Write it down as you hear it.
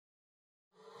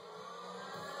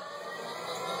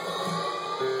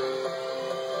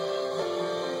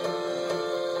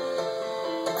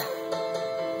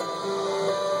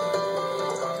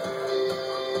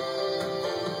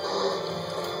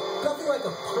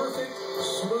perfect,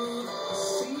 smooth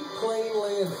seaplane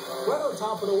landing right on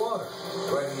top of the water,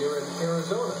 right here in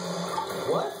Arizona.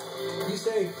 What? You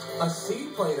say a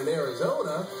seaplane in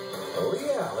Arizona? Oh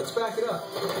yeah, let's back it up.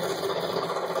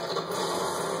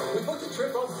 We booked a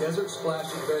trip on Desert Splash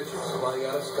Adventures, flying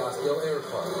out of Scottsdale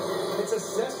Airport. It's a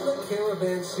Cessna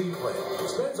Caravan seaplane. It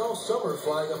spends all summer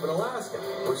flying up in Alaska,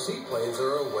 where seaplanes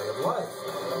are a way of life.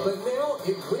 But now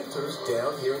it winters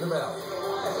down here in the valley.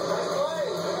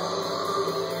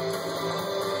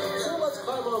 So let's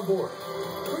climb on board.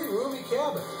 Pretty roomy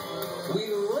cabin. We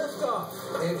lift off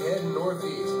and head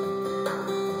northeast.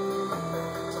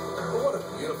 What a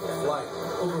beautiful flight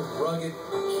over rugged,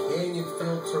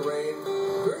 canyon-filled terrain.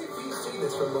 Very peaceful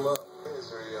this from below.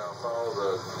 As we follow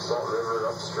the Salt River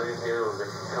upstream here, we're going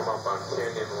to come up on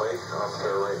Canyon Lake off to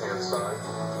our right-hand side.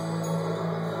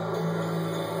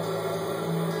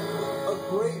 A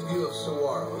great view of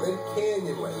Saguaro, then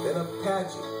Canyon Lake, then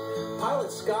Apache.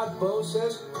 Pilot Scott Bowe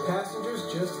says passengers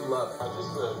just love it.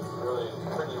 Just the really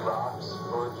pretty rocks,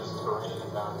 gorgeous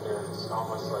terrain down here. It's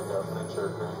almost like a miniature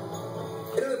dream.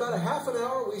 And in about a half an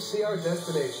hour, we see our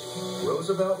destination,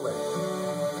 Roosevelt Lake.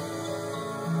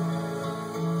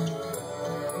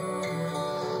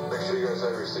 Make sure you guys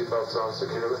have your seatbelts on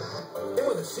securely. And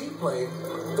with a seaplane,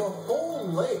 the whole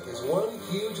lake is one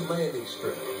huge landing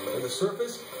strip, and the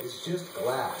surface is just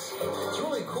glass. It's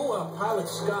really cool how Pilot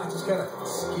Scott just kind of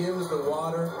skims the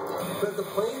water. But if the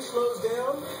plane slows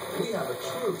down, we have a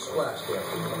true splashdown.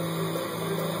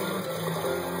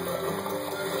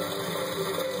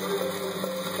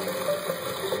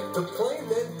 The plane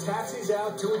then taxis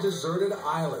out to a deserted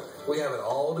island. We have it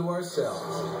all to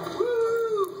ourselves.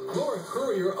 Woo! Laura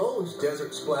Courier owns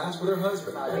Desert Splash with her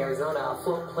husband. In Arizona, a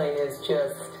float plane is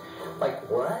just like,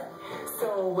 what?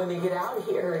 So when they get out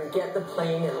here and get the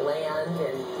plane and land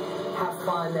and have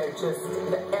fun, they're just,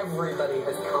 everybody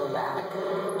has come back.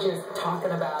 Just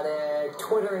talking about it,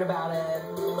 twittering about it.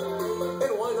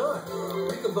 And why not?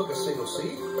 You can book a single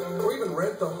seat or even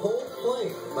rent the whole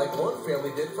plane like one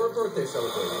family did for a birthday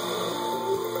celebration.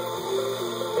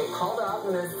 They called up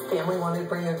and this family wanted to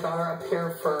bring their daughter up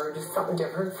here for just something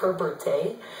different for a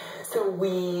birthday. So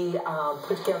we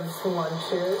put together some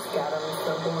lunches, got them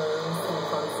some balloons, some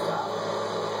fun stuff.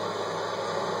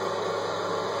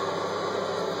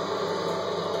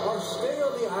 Our stay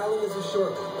on the island is a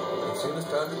short one. As soon as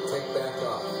time to take back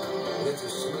off. And it's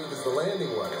as smooth as the landing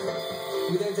was.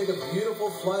 We then take a beautiful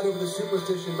flight over the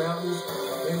Superstition Mountains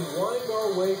and wind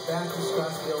our way back to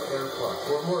Scottsdale Airport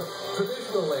for a more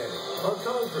traditional landing on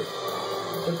concrete.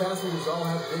 The passengers all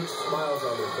have big smiles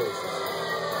on their faces.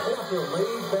 And after a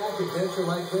laid-back adventure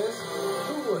like this,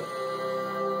 who wouldn't?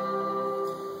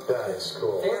 That is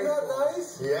cool. Isn't that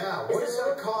nice? Yeah. What does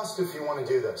that cost if you want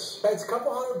to do this? It's a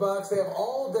couple $100. They have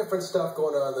all different stuff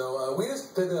going on, though. We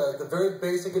just did the very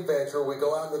basic adventure. We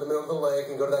go out into the middle of the lake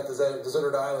and go to that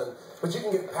deserted island. But you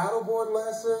can get paddleboard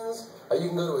lessons. You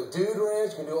can go to a dude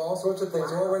ranch. You can do all sorts of things.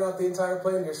 You want to rent out the entire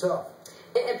plane yourself.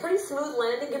 A pretty smooth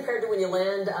landing compared to when you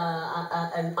land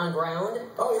on ground.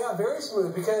 Oh yeah, very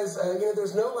smooth because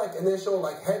there's no initial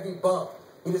heavy bump.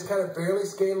 You just kind of barely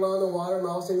skate along the water, and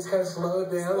all of a sudden it's kind of slowed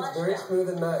down. It's very smooth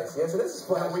and nice. Yes, it is a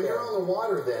splash. Now, when you're on the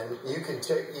water, then you can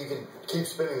keep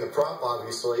spinning the prop,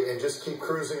 obviously, and just keep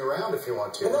cruising around if you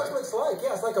want to. And that's what it's like.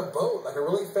 Yeah, it's like a boat, like a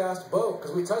really fast boat.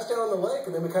 Because we touched down on the lake,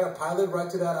 and then we kind of piloted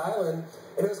right to that island.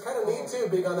 And it was kind of neat too,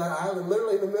 being on that island,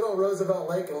 literally in the middle of Roosevelt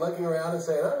Lake, and looking around and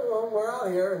saying, "Oh, well, we're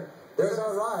out here." And there's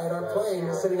our ride, our plane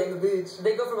is sitting on the beach.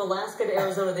 They go from Alaska to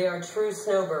Arizona. They are true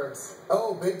snowbirds.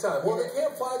 Oh, big time. Well, they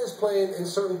can't fly this plane in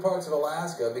certain parts of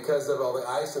Alaska because of all the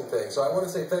ice and things. So I want to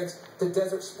say thanks to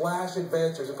Desert Splash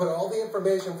Adventures and put all the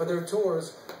information for their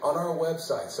tours on our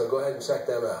website. So go ahead and check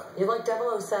them out. You're like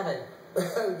 007.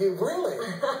 You really?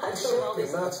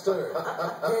 Shaken, not stirred.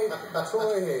 Hayden,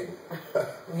 Troy Hayden.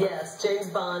 Yes, James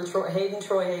Bond, Hayden,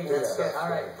 Troy Hayden. That's good. All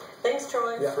right. Thanks,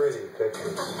 Troy. Yeah. Pretty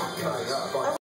pictures.